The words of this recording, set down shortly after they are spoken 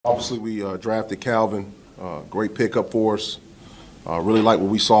Obviously, we drafted Calvin. Great pickup for us. Really like what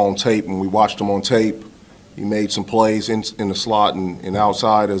we saw on tape. When we watched him on tape, he made some plays in the slot and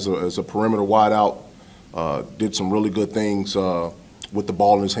outside as a perimeter wideout. Did some really good things with the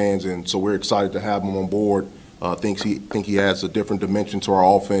ball in his hands, and so we're excited to have him on board. Think he adds a different dimension to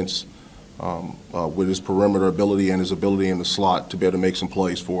our offense with his perimeter ability and his ability in the slot to be able to make some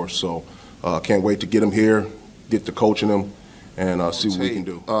plays for us. So can't wait to get him here, get to coaching him, and see what we can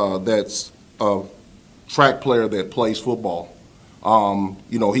do. That's a track player that plays football.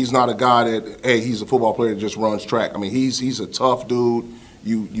 He's not a guy that, hey, he's a football player that just runs track. I mean, he's a tough dude.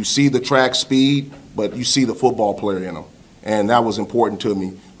 You see the track speed, but you see the football player in him. And that was important to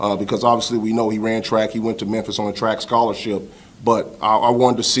me because obviously we know he ran track. He went to Memphis on a track scholarship. But I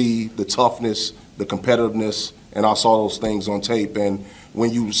wanted to see the toughness, the competitiveness, and I saw those things on tape. And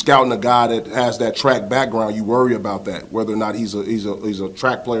when you scouting a guy that has that track background, you worry about that, whether or not he's a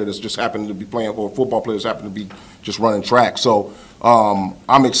track player that's just happened to be playing, or a football player that's happened to be just running track. So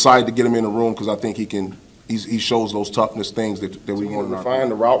I'm excited to get him in the room because I think he shows those toughness things that we want to refine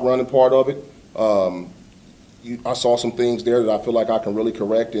the route running part of it. I saw some things there that I feel like I can really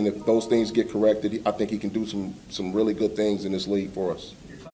correct, and if those things get corrected, I think he can do some really good things in this league for us.